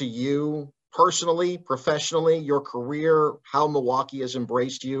meant to you personally, professionally, your career, how Milwaukee has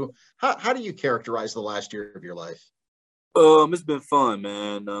embraced you? How do you characterize the last year of your life? It's been fun,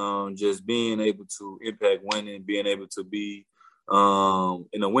 man. Just being able to impact winning, being able to be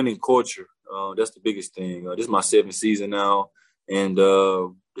in a winning culture. That's the biggest thing. This is my 7th season now, and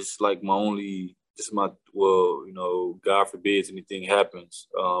this is like God forbid anything happens.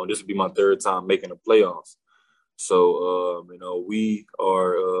 This will be my 3rd time making the playoffs. So, we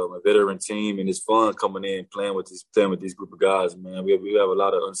are a veteran team, and it's fun coming in playing with this group of guys, man. We have a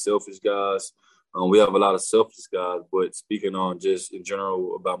lot of unselfish guys. We have a lot of selfless guys. But speaking on just in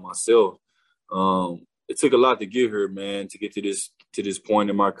general about myself, it took a lot to get here, man, to get to this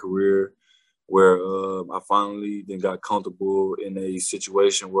point in my career where I finally then got comfortable in a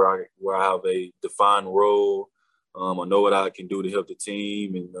situation where I have a defined role. I know what I can do to help the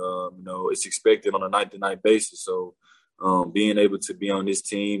team, and it's expected on a night-to-night basis. So, being able to be on this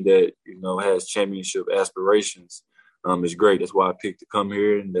team that has championship aspirations is great. That's why I picked to come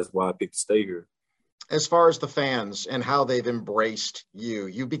here, and that's why I picked to stay here. As far as the fans and how they've embraced you,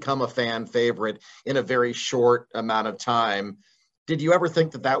 you've become a fan favorite in a very short amount of time. Did you ever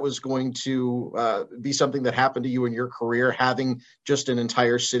think that was going to be something that happened to you in your career, having just an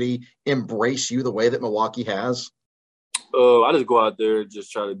entire city embrace you the way that Milwaukee has? I just go out there and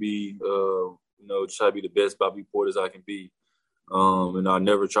just try to be, the best Bobby Portis I can be. I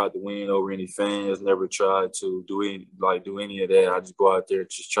never tried to win over any fans, never tried to do any of that. I just go out there and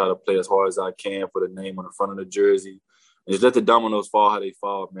just try to play as hard as I can for the name on the front of the jersey. And just let the dominoes fall how they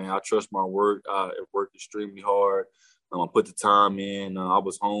fall, man. I trust my work. I worked extremely hard. I put the time in. I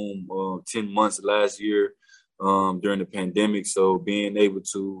was home 10 months last year during the pandemic. So being able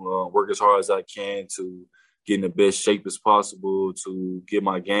to work as hard as I can to get in the best shape as possible, to get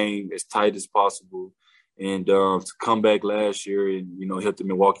my game as tight as possible, and to come back last year and, help the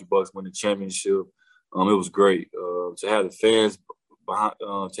Milwaukee Bucks win the championship, it was great. To have the fans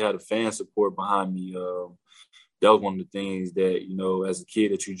fan support behind me, that was one of the things that, as a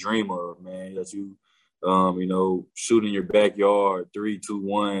kid that you dream of, man, that you, shoot in your backyard, 3, 2,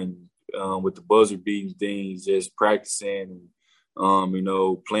 1, with the buzzer beating things, just practicing,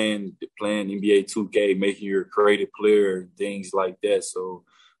 playing NBA 2K, making your creative player, things like that. So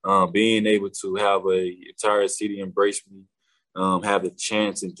being able to have an entire city embrace me, have the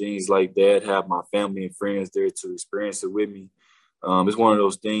chance and things like that, have my family and friends there to experience it with me. It's one of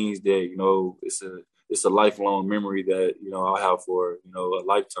those things that, it's a lifelong memory that, I'll have for, a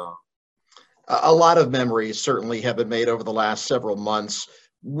lifetime. A lot of memories certainly have been made over the last several months.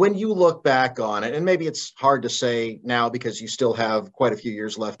 When you look back on it, and maybe it's hard to say now because you still have quite a few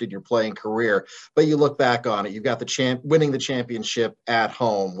years left in your playing career, but you look back on it, you've got winning the championship at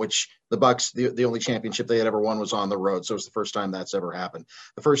home, which the Bucks, the only championship they had ever won was on the road. So it's the first time that's ever happened.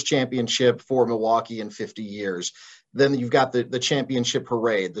 The first championship for Milwaukee in 50 years. Then you've got the championship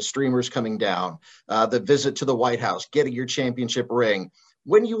parade, the streamers coming down, the visit to the White House, getting your championship ring.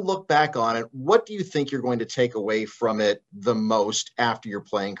 When you look back on it, what do you think you're going to take away from it the most after your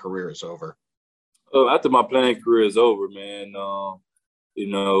playing career is over? After my playing career is over, man,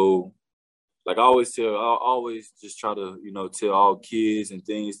 like I always just try to, tell all kids and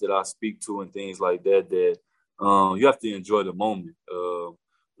things that I speak to and things like that, you have to enjoy the moment.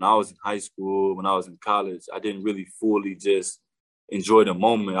 When I was in high school, when I was in college, I didn't really fully just enjoy the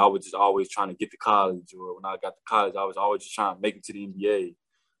moment. I was just always trying to get to college, or when I got to college, I was always just trying to make it to the NBA.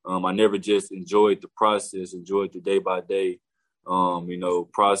 I never just enjoyed the process, enjoyed the day by day,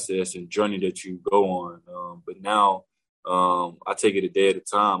 process and journey that you go on. But now I take it a day at a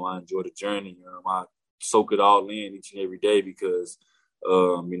time. I enjoy the journey. I soak it all in each and every day because,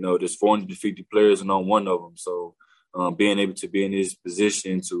 there's 450 players and I'm one of them. So being able to be in this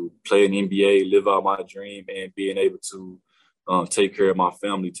position to play in the NBA, live out my dream, and being able to take care of my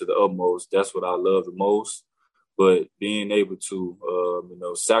family to the utmost. That's what I love the most. But being able to,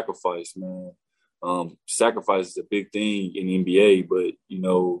 sacrifice, man, Sacrifice is a big thing in the NBA, but,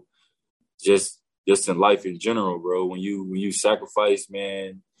 just in life in general, bro, when you sacrifice,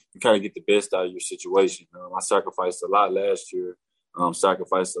 man, you kind of get the best out of your situation. I sacrificed a lot last year,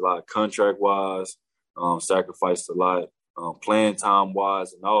 sacrificed a lot contract-wise, sacrificed a lot playing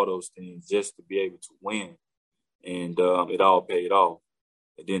time-wise and all those things just to be able to win. And it all paid off.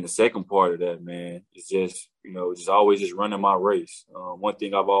 And then the second part of that, man, is just, just always just running my race. One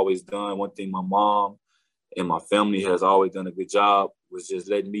thing I've always done, one thing my mom and my family has always done a good job was just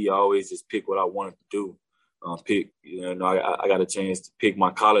letting me always just pick what I wanted to do. I got a chance to pick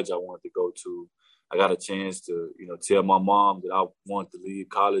my college I wanted to go to. I got a chance to, tell my mom that I wanted to leave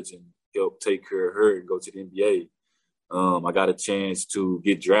college and help take care of her and go to the NBA. I got a chance to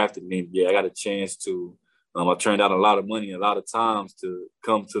get drafted in the NBA. I got a chance to, I turned out a lot of money a lot of times to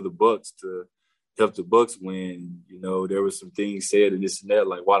come to the Bucks to help the Bucks win. There were some things said and this and that,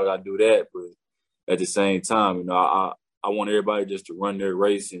 like, why did I do that? But at the same time, I want everybody just to run their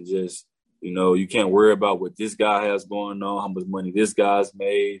race and just, you can't worry about what this guy has going on, how much money this guy's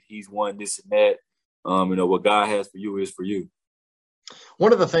made. He's won this and that. What God has for you is for you.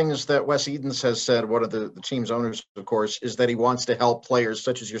 One of the things that Wes Edens has said, one of the team's owners, of course, is that he wants to help players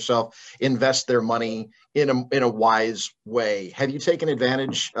such as yourself invest their money in a wise way. Have you taken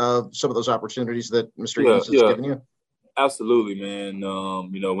advantage of some of those opportunities that Mr. Edens has given you? Absolutely, man.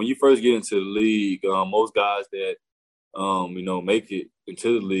 When you first get into the league, most guys that, make it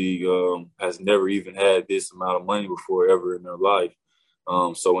into the league has never even had this amount of money before ever in their life.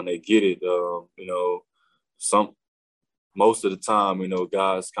 So when they get it, most of the time,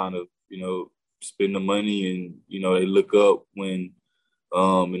 guys kind of, spend the money and, they look up when,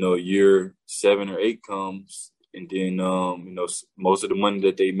 year 7 or 8 comes and then, most of the money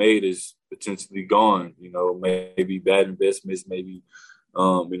that they made is potentially gone, maybe bad investments, maybe,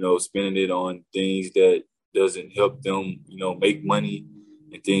 spending it on things that doesn't help them, make money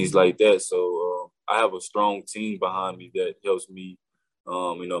and things like that. So I have a strong team behind me that helps me,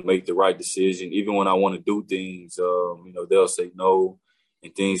 make the right decision. Even when I want to do things, they'll say no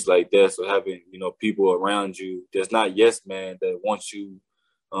and things like that. So having, people around you that's not yes man, that wants you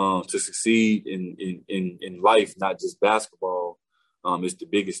to succeed in life, not just basketball, is the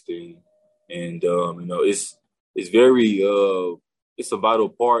biggest thing. And, it's very, it's a vital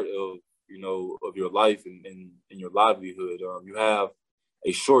part of, of your life and your livelihood. You have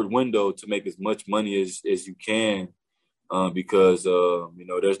a short window to make as much money as you can. Because,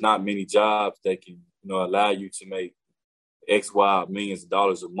 there's not many jobs that can, allow you to make X, Y, millions of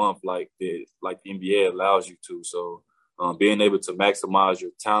dollars a month like the NBA allows you to. So being able to maximize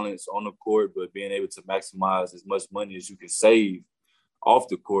your talents on the court, but being able to maximize as much money as you can save off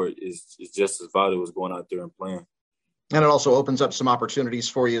the court is just as vital as going out there and playing. And it also opens up some opportunities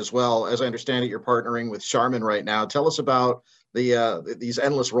for you as well. As I understand it, you're partnering with Charmin right now. Tell us about these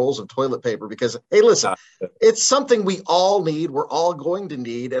endless rolls of toilet paper, because, hey, listen, it's something we all need. We're all going to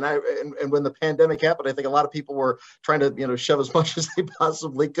need. And when the pandemic happened, I think a lot of people were trying to, shove as much as they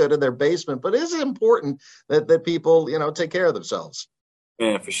possibly could in their basement. But it is important that people, take care of themselves.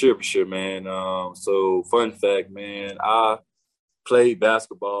 Man, for sure, man. So fun fact, man, I played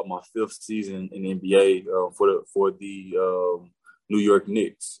basketball my 5th season in the NBA for the New York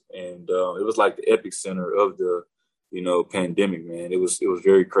Knicks, and it was like the epicenter of the pandemic, man. It was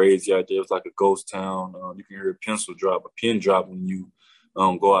very crazy out there. It was like a ghost town. You can hear a pin drop when you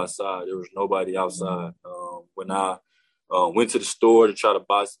go outside. There was nobody outside. When I went to the store to try to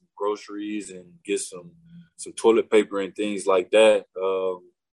buy some groceries and get some toilet paper and things like that,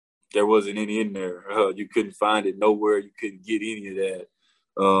 there wasn't any in there. You couldn't find it nowhere. You couldn't get any of that.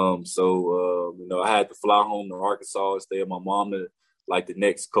 So I had to fly home to Arkansas and stay with my mom like the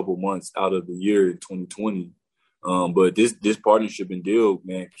next couple months out of the year in 2020. But this partnership and deal,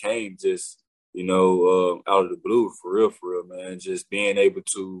 man, came just, out of the blue, for real, man. Just being able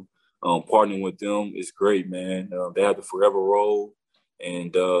to partner with them is great, man. They have the forever roll,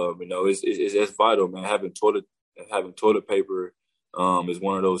 and it's vital, man. Having toilet paper is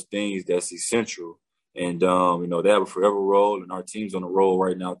one of those things that's essential. And they have a forever roll, and our team's on a roll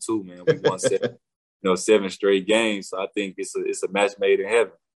right now too, man. We won 7 straight games, so I think it's a match made in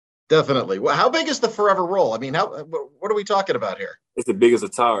heaven. Definitely. Well, how big is the forever roll? I mean, what are we talking about here? It's the biggest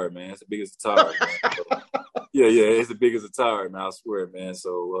of tire, man. It's the biggest of tire, man. So, yeah, it's the biggest of tire, man. I swear, man.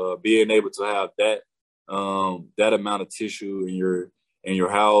 So being able to have that amount of tissue in your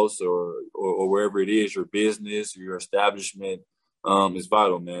house or wherever it is, your business or your establishment, is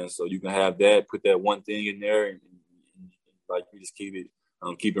vital, man. So you can have that, put that one thing in there, and like you just keep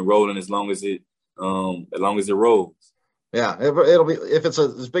it rolling as long as it rolls. Yeah, it'll be, if it's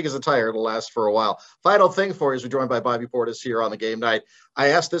as big as a tire, it'll last for a while. Final thing for you is we're joined by Bobby Portis here on the game night. I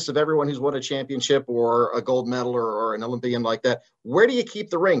asked this of everyone who's won a championship or a gold medal or an Olympian like that. Where do you keep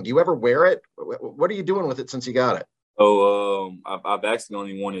the ring? Do you ever wear it? What are you doing with it since you got it? So I've actually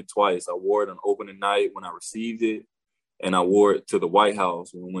only worn it twice. I wore it on opening night when I received it, and I wore it to the White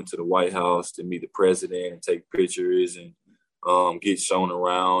House when we went to the White House to meet the president and take pictures and get shown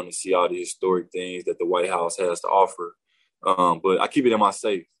around and see all the historic things that the White House has to offer. But I keep it in my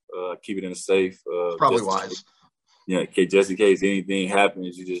safe. I keep it in a safe. Probably wise. Yeah, just in case anything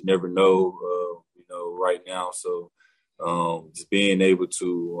happens, you just never know, right now. So just being able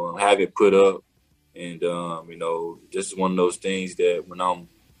to have it put up and, just one of those things that when I'm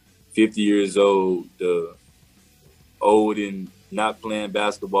 50 years old, the old and not playing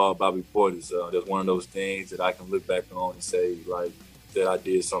basketball Bobby Portis, that's one of those things that I can look back on and say, like, that I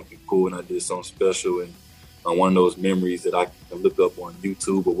did something cool and I did something special, and one of those memories that I can look up on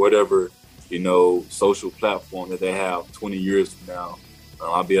YouTube or whatever, social platform that they have 20 years from now.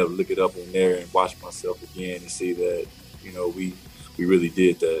 I'll be able to look it up on there and watch myself again and see that, we really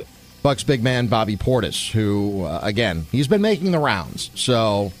did that. Bucks big man Bobby Portis, who, again, he's been making the rounds.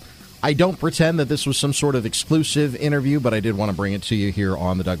 So I don't pretend that this was some sort of exclusive interview, but I did want to bring it to you here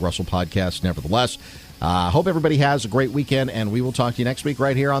on the Doug Russell Podcast nevertheless. Hope everybody has a great weekend, and we will talk to you next week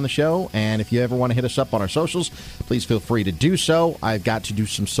right here on the show. And if you ever want to hit us up on our socials, please feel free to do so. I've got to do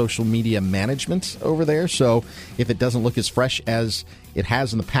some social media management over there, so if it doesn't look as fresh as it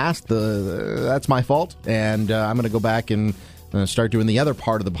has in the past, that's my fault. And I'm going to go back and start doing the other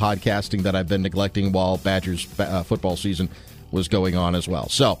part of the podcasting that I've been neglecting while Badgers football season was going on as well.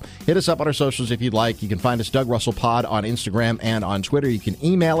 So hit us up on our socials if you'd like. You can find us Doug Russell Pod on Instagram and on Twitter. You can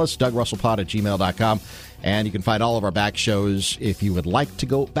email us DougRussellPod@gmail.com. And you can find all of our back shows. If you would like to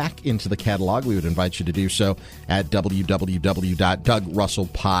go back into the catalog, we would invite you to do so at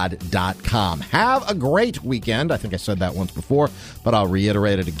www.DougRussellPod.com. Have a great weekend. I think I said that once before, but I'll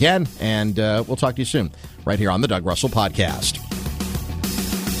reiterate it again. And we'll talk to you soon right here on the Doug Russell Podcast.